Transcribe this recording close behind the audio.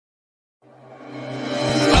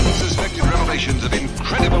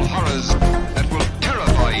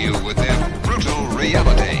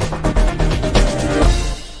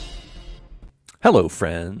Hello,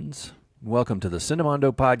 friends. Welcome to the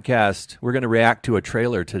Cinemondo podcast. We're going to react to a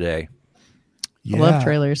trailer today. I love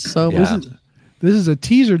trailers so much. This is a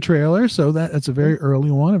teaser trailer, so that's a very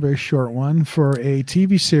early one, a very short one for a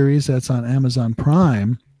TV series that's on Amazon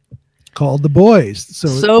Prime called The Boys.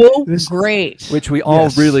 So great. Which we all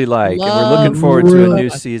really like, and we're looking forward to a new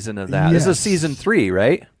season of that. This is season 3,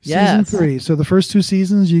 right? Season 3. So the first 2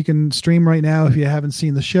 seasons you can stream right now if you haven't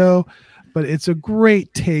seen the show. But it's a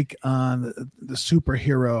great take on the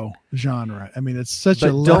superhero genre. I mean, it's such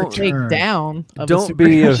a left turn. Don't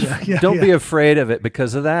be afraid of it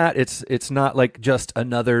because of that. It's not like just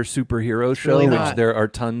another superhero show, which there are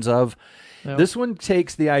tons of. Nope. This one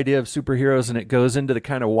takes the idea of superheroes and it goes into the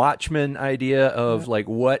kind of Watchmen idea of like,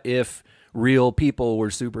 what if real people were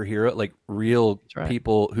superhero, like real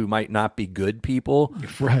people who might not be good people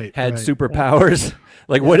had superpowers.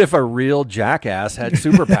 Like what if a real jackass had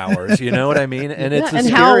superpowers? You know what I mean? And it's a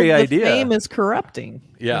scary idea. Fame is corrupting.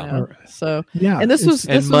 Yeah. You know? So and this was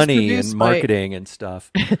money and marketing and stuff.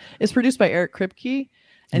 It's produced by Eric Kripke.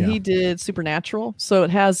 And he did Supernatural. So it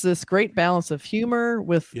has this great balance of humor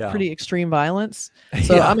with pretty extreme violence.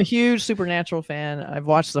 So I'm a huge Supernatural fan. I've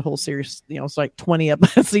watched the whole series, it's like 20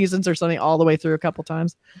 seasons or something all the way through a couple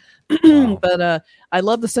times. But I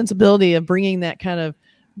love the sensibility of bringing that kind of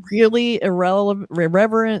really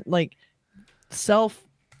irreverent, like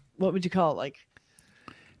what would you call it? Like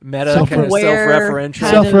meta,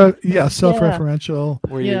 self-referential.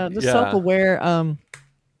 Self-referential. Self-aware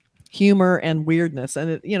humor and weirdness,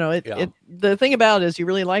 and the thing about it is you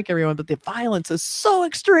really like everyone, but the violence is so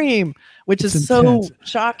extreme, which is so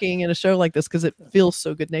shocking in a show like this because it feels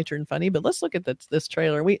so good natured and funny. But let's look at this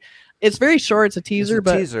trailer. It's very short, it's a teaser,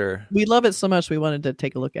 but we love it so much we wanted to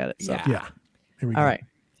take a look at it. So here we go. All right,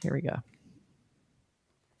 here we go.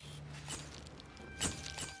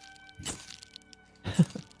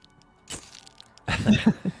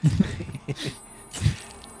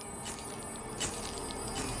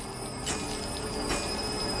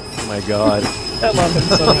 Oh my God. I love him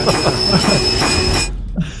so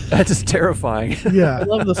much. That's just terrifying. Yeah. I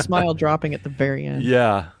love the smile dropping at the very end.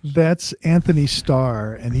 Yeah. That's Anthony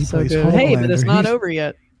Starr, and he plays Homelander. Hey, but it's not over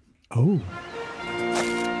yet. Oh.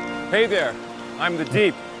 Hey there. I'm the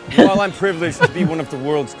Deep. While I'm privileged to be one of the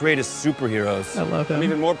world's greatest superheroes, I love him. I'm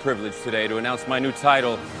even more privileged today to announce my new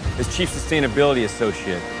title as Chief Sustainability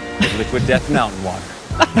Associate of Liquid Death Mountain Water.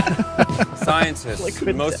 Scientists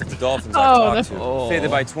and most of the dolphins I've talked to say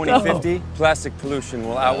that by 2050, plastic pollution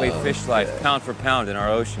will outweigh fish life pound for pound in our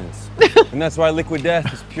oceans. And that's why Liquid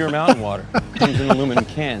Death is pure mountain water. Comes in aluminum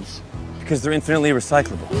cans because they're infinitely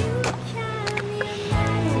recyclable.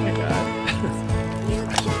 Oh my God.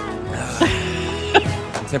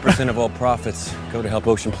 10% of all profits go to help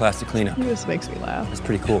ocean plastic cleanup. This makes me laugh. It's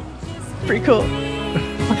pretty cool. Pretty cool.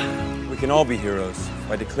 We can all be heroes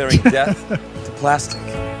by declaring death to plastic.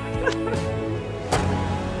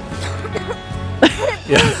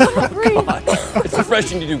 It's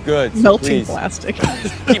refreshing to do good. So melting plastic.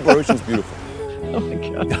 Keep our oceans beautiful. Oh my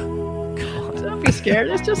God. Don't be scared.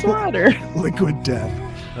 It's just water. Liquid Death.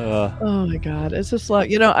 Oh my God. It's just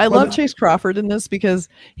like, I love Chase Crawford in this because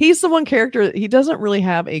he's the one character. He doesn't really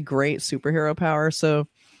have a great superhero power. So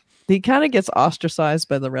he kind of gets ostracized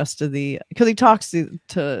by the rest of because he talks to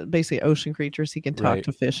basically ocean creatures. He can talk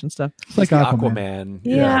to fish and stuff. It's like Aquaman.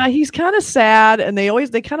 Yeah, he's kind of sad, and they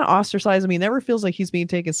kind of ostracize him. He never feels like he's being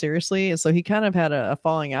taken seriously, and so he kind of had a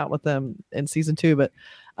falling out with them in season 2. But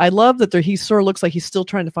I love that he sort of looks like he's still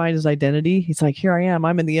trying to find his identity. He's like, here I am.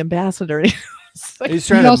 I'm in the ambassador. He's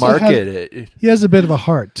trying to market it. He has a bit of a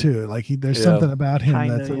heart too. Like there's something about him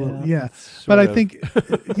that's a little, but I think,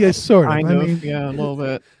 sort of. I mean, a little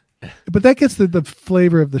bit. But that gets the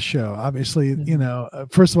flavor of the show. Obviously,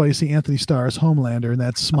 first of all, you see Anthony Starr as Homelander and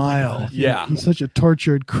that smile. He's such a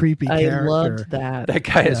tortured, creepy character. I loved that. That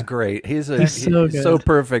guy is great. He's so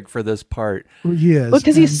perfect for this part. He is.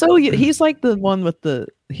 Because he's like the one with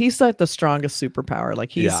he's like the strongest superpower.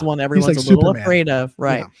 Like he's the one everyone's a little afraid of,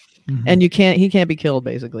 right? Yeah. Mm-hmm. And he can't be killed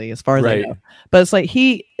basically, as far as I know. But it's like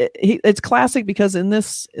it's classic because in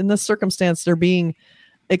this circumstance they're being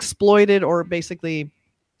exploited, or basically,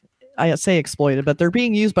 I say exploited, but they're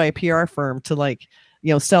being used by a PR firm to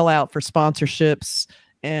sell out for sponsorships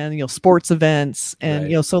and sports events,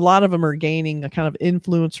 and so a lot of them are gaining a kind of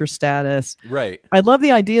influencer status. Right. I love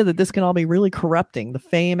the idea that this can all be really corrupting. The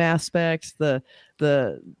fame aspects, the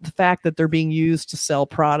fact that they're being used to sell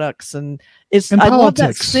products, and I love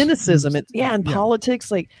that cynicism.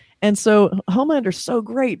 Politics, and so Homelander's so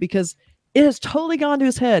great because it has totally gone to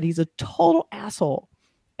his head. He's a total asshole,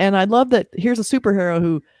 and I love that here's a superhero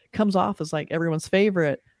who comes off as like everyone's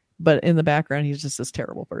favorite, but in the background, he's just this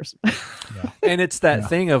terrible person. And it's that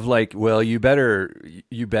thing of like, well, you better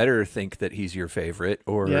think that he's your favorite,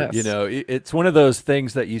 or it's one of those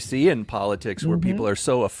things that you see in politics where people are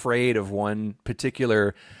so afraid of one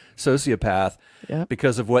particular sociopath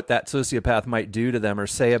because of what that sociopath might do to them or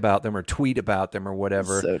say about them or tweet about them or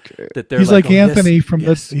whatever. So true. That they're he's like Anthony from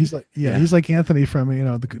he's like Anthony from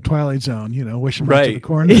the Twilight Zone, wishing right to the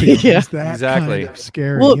cornfield. Exactly. Kind of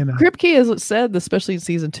scary. Well, Kripke has said, especially in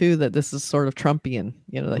season 2, that this is sort of Trumpian,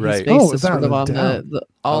 that his face is sort of on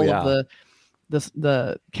of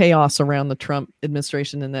the chaos around the Trump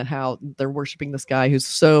administration, and that how they're worshiping this guy who's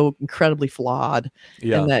so incredibly flawed,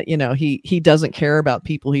 and that he doesn't care about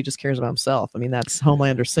people, he just cares about himself. I mean, that's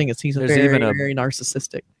Homelander's thing. He's very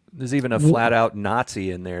narcissistic. There's even a flat out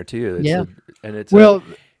Nazi in there too.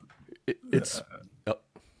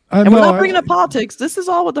 And we're not bringing up politics. This is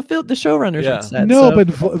all what the showrunners have said. But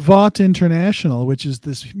Vought International, which is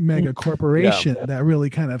this mega corporation that really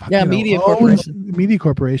kind of media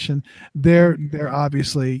corporation. They're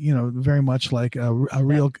obviously very much like a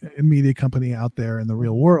real media company out there in the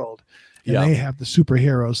real world, and they have the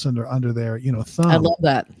superheroes under their thumb. I love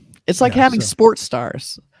that. It's like having sports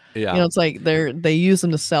stars. Yeah. It's like they use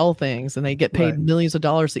them to sell things, and they get paid millions of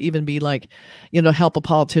dollars to even be like, help a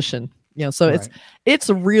politician. So it's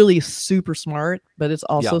really super smart, but it's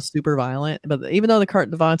also super violent. But even though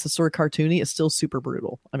the violence is sort of cartoony, it's still super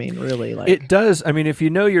brutal. I mean, really, it does. I mean, if you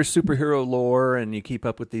know your superhero lore and you keep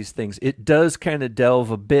up with these things, it does kind of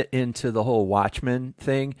delve a bit into the whole Watchmen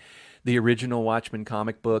thing, the original Watchmen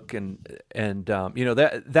comic book, and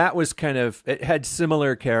that was kind of, it had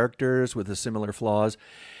similar characters with the similar flaws.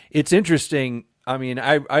 It's interesting. I mean,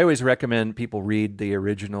 I always recommend people read the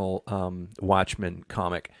original Watchmen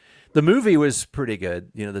comic. The movie was pretty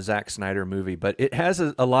good, the Zack Snyder movie, but it has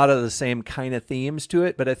a lot of the same kind of themes to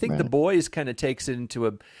it. But I think The Boys kind of takes it into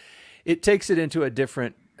a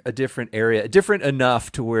different area, different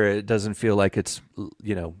enough to where it doesn't feel like it's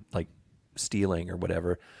like stealing or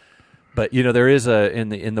whatever. But there is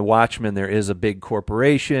in the Watchmen there is a big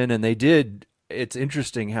corporation, and it's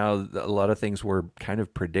interesting how a lot of things were kind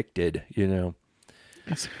of predicted,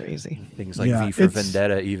 That's crazy. Things like V for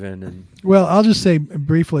Vendetta, even. And well, I'll just say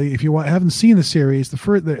briefly, if you haven't seen the series,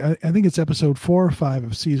 I think it's episode 4 or 5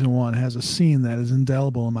 of season 1 has a scene that is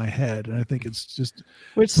indelible in my head, and I think it's just.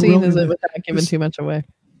 Which scene is it without giving too much away?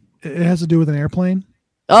 It has to do with an airplane.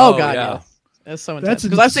 Oh God, yes. That's so intense.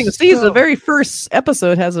 Because I've seen the very first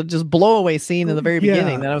episode has a just blowaway scene in the very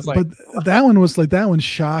beginning. That I was like, but that one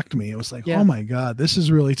shocked me. It was like, oh my God, this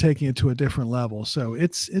is really taking it to a different level. So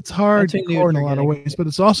it's hard to core in a lot of ways, but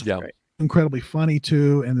it's also incredibly funny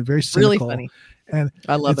too, and very cynical. Really funny. And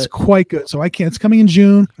I love it. It's quite good. So it's coming in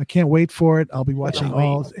June. I can't wait for it. I'll be watching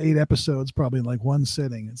all 8 episodes probably in like one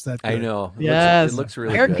sitting. It's that good. I know. It looks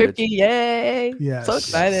really Aaron good. Kripke, yay. Yes. So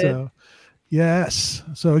excited.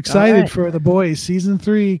 So excited for The Boys season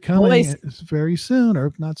 3 coming very soon,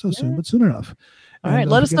 or not so soon, but soon enough. All right,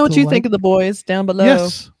 let us know what you think of The Boys down below.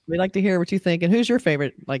 Yes. We'd like to hear what you think. And who's your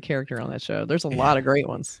favorite character on that show? There's a lot of great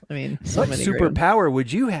ones. I mean, so many. What superpower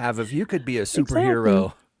would you have if you could be a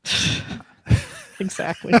superhero?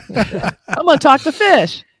 Exactly. I'm gonna talk to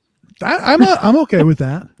fish. I'm okay with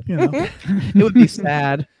that. It would be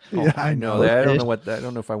sad. Yeah, I know. I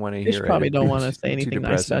don't know if I want to hear it. Probably don't want to say anything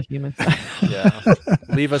nice about humans.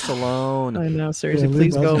 Leave us alone. I know. Seriously,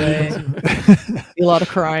 please go away. A lot of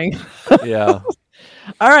crying. Yeah.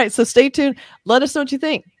 All right. So stay tuned. Let us know what you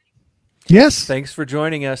think. Yes. Thanks for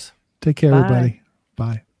joining us. Take care, everybody.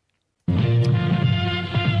 Bye.